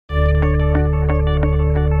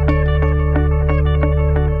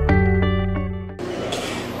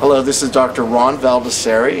Hello, this is Dr. Ron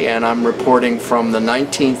Valdesari, and I'm reporting from the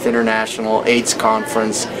 19th International AIDS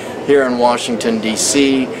Conference here in Washington,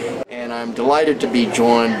 D.C., and I'm delighted to be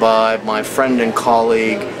joined by my friend and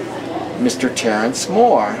colleague, Mr. Terrance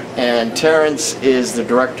Moore. And Terrance is the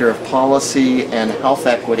Director of Policy and Health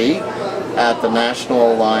Equity at the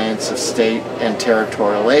National Alliance of State and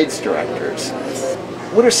Territorial AIDS Directors.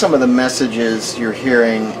 What are some of the messages you're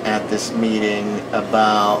hearing at this meeting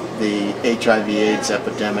about the HIV/AIDS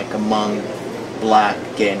epidemic among Black,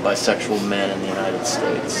 gay, and bisexual men in the United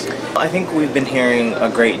States? I think we've been hearing a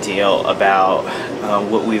great deal about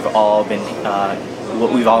what we've all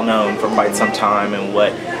known for quite some time, and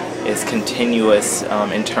what is continuous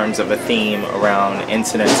in terms of a theme around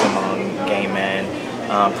incidents among gay men,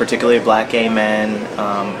 particularly Black gay men,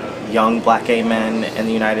 young Black gay men in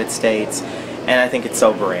the United States. And I think it's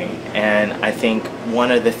sobering, and I think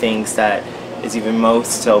one of the things that is even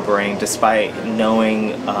most sobering, despite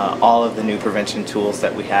knowing all of the new prevention tools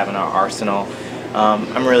that we have in our arsenal,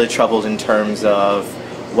 I'm really troubled in terms of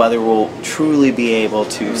whether we'll truly be able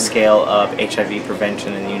to scale up HIV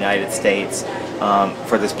prevention in the United States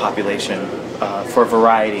for this population for a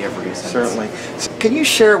variety of reasons. Certainly. So can you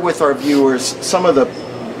share with our viewers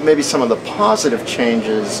maybe some of the positive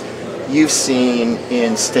changes you've seen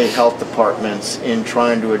in state health departments in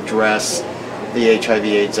trying to address the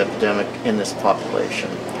HIV/AIDS epidemic in this population?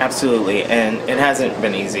 Absolutely, and it hasn't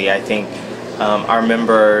been easy. I think our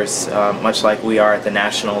members, much like we are at the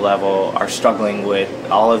national level, are struggling with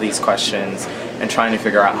all of these questions and trying to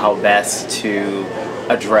figure out how best to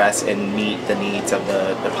address and meet the needs of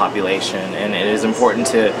the population. And it is important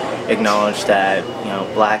to acknowledge that, you know,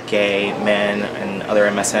 Black, gay men and other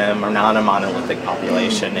MSM are not a monolithic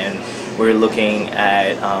population, and we're looking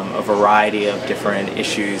at a variety of different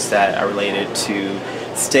issues that are related to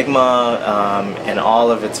stigma and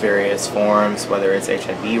all of its various forms, whether it's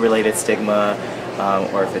HIV-related stigma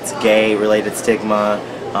or if it's gay-related stigma,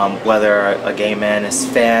 whether a gay man is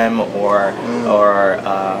femme or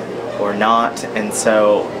not. And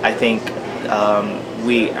so I think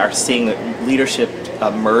we are seeing leadership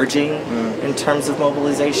emerging in terms of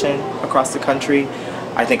mobilization across the country.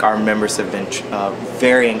 I think our members have been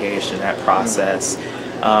very engaged in that process.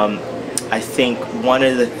 I think one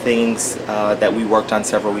of the things that we worked on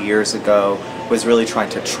several years ago was really trying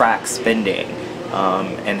to track spending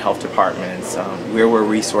in health departments. Where were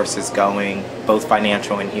resources going, both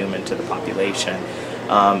financial and human, to the population?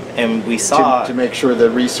 And we saw to make sure the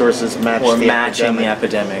resources matching the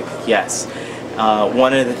epidemic. Yes.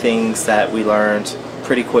 One of the things that we learned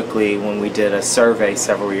pretty quickly when we did a survey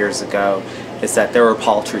several years ago is that there were a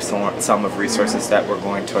paltry sum of resources that were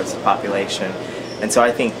going towards the population. And so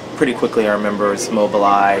I think pretty quickly our members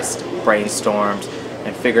mobilized, brainstormed,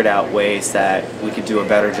 and figured out ways that we could do a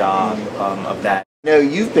better job of that. You know,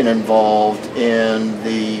 you've been involved in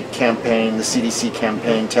the campaign, the CDC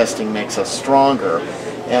campaign, Testing Makes Us Stronger,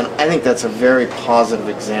 and I think that's a very positive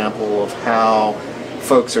example of how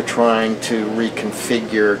folks are trying to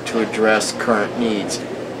reconfigure to address current needs.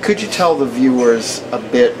 Could you tell the viewers a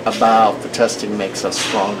bit about the Testing Makes Us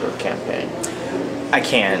Stronger campaign? I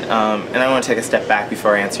can, and I want to take a step back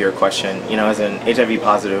before I answer your question. You know, as an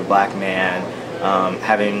HIV-positive Black man,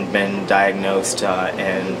 having been diagnosed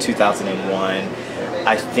in 2001,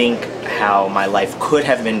 I think how my life could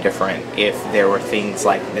have been different if there were things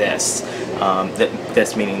like this,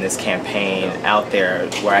 this meaning this campaign out there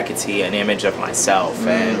where I could see an image of myself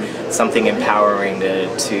and something empowering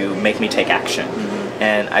to make me take action.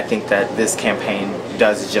 And I think that this campaign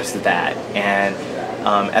does just that. And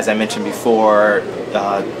as I mentioned before,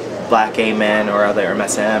 Black gay men or other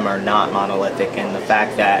MSM are not monolithic, and the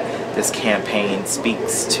fact that this campaign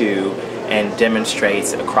speaks to and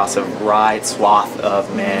demonstrates across a wide swath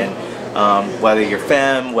of men, whether you're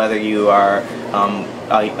femme, whether you are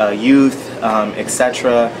a youth,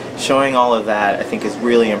 etc. Showing all of that, I think, is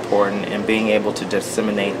really important, and being able to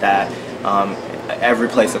disseminate that every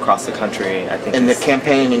place across the country, I think. And the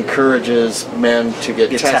campaign encourages men to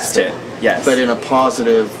get tested. Yes. But in a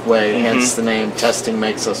positive way, hence the name Testing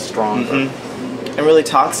Makes Us Stronger. It really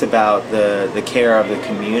talks about the care of the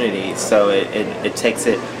community, so it takes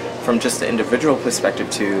it from just the individual perspective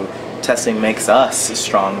to testing makes us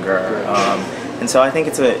stronger. And so I think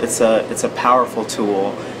it's a powerful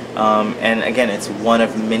tool. And again, it's one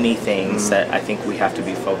of many things that I think we have to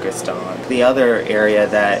be focused on. The other area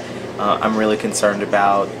that I'm really concerned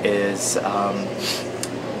about is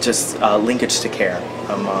just linkage to care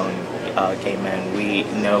among gay men. We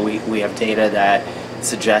know we have data that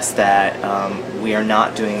suggests that we are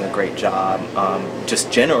not doing a great job,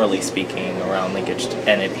 just generally speaking, around linkage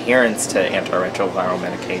and adherence to antiretroviral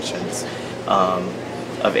medications.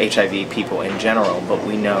 of HIV people in general, but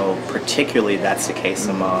we know particularly that's the case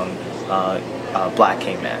among black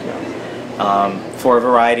gay men. For a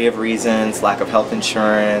variety of reasons, lack of health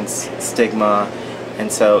insurance, stigma,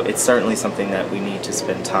 and so it's certainly something that we need to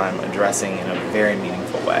spend time addressing in a very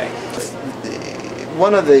meaningful way.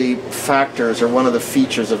 One of the factors, or one of the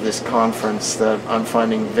features of this conference that I'm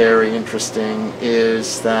finding very interesting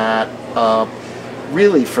is that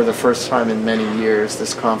really for the first time in many years,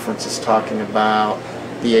 this conference is talking about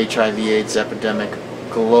the HIV/AIDS epidemic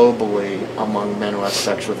globally among men who have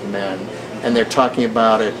sex with men, and they're talking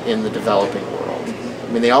about it in the developing world.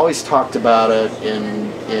 I mean, they always talked about it in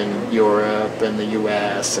Europe and the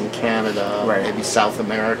US and Canada, right, maybe South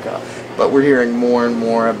America, but we're hearing more and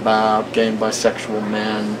more about gay and bisexual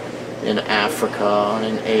men in Africa and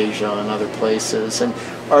in Asia and other places. And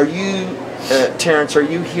are you, Terrance, are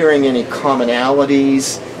you hearing any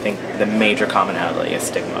commonalities? I think the major commonality is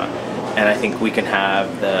stigma, and I think we can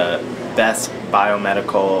have the best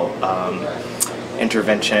biomedical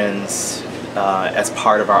interventions as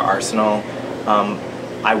part of our arsenal.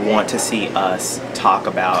 I want to see us talk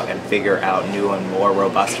about and figure out new and more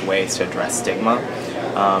robust ways to address stigma.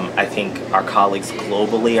 I think our colleagues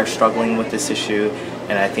globally are struggling with this issue,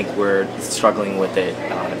 and I think we're struggling with it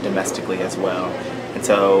domestically as well. And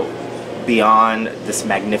so beyond this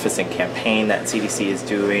magnificent campaign that CDC is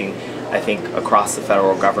doing, I think across the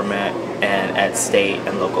federal government and at state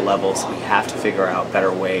and local levels, we have to figure out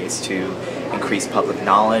better ways to increase public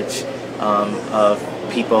knowledge of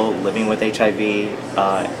people living with HIV.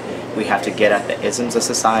 We have to get at the isms of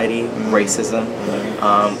society, racism.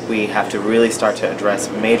 We have to really start to address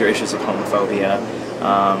major issues of homophobia.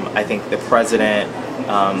 I think the president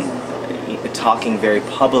talking very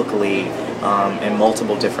publicly in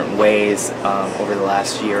multiple different ways over the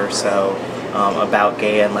last year or so about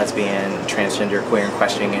gay and lesbian, transgender, queer and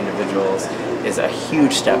questioning individuals is a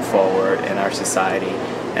huge step forward in our society.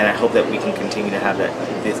 And I hope that we can continue to have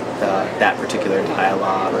that particular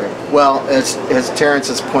dialogue. Well, as Terrance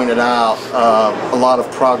has pointed out, a lot of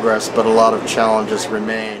progress, but a lot of challenges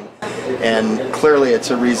remain. And clearly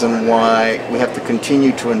it's a reason why we have to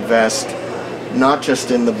continue to invest not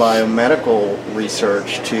just in the biomedical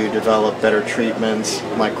research to develop better treatments,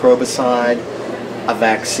 microbicide, a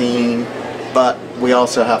vaccine, but we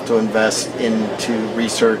also have to invest into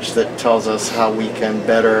research that tells us how we can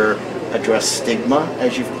better address stigma,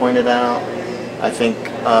 as you've pointed out. I think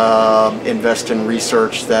invest in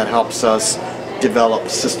research that helps us develop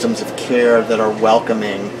systems of care that are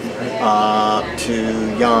welcoming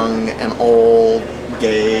to young and old,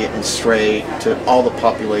 gay and straight, to all the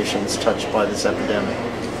populations touched by this epidemic.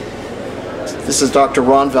 This is Dr.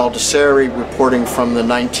 Ron Valdesari reporting from the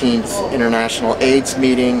 19th International AIDS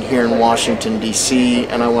meeting here in Washington, D.C.,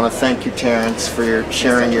 and I want to thank you, Terrance, for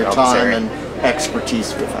sharing your time and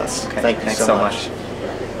expertise with us. Okay. Thank you Thanks so much. much.